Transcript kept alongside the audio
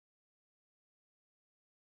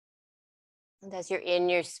And as you're in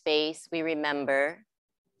your space, we remember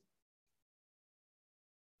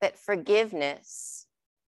that forgiveness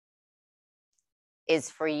is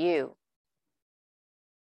for you.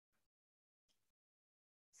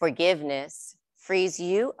 Forgiveness frees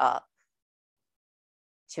you up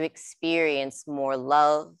to experience more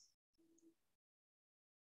love,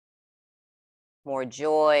 more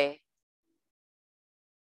joy,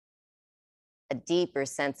 a deeper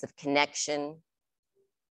sense of connection,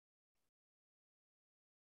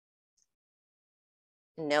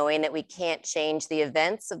 knowing that we can't change the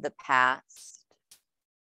events of the past.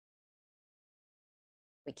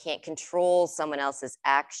 We can't control someone else's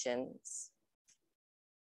actions.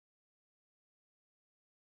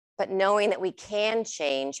 But knowing that we can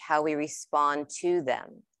change how we respond to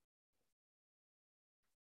them.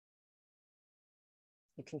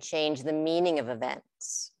 You can change the meaning of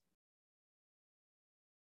events.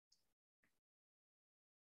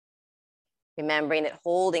 Remembering that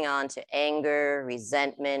holding on to anger,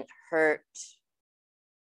 resentment, hurt,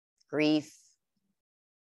 grief,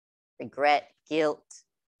 regret, guilt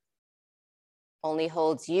only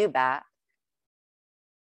holds you back.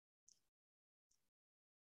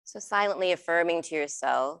 So silently affirming to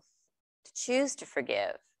yourself to choose to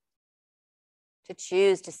forgive, to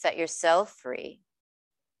choose to set yourself free.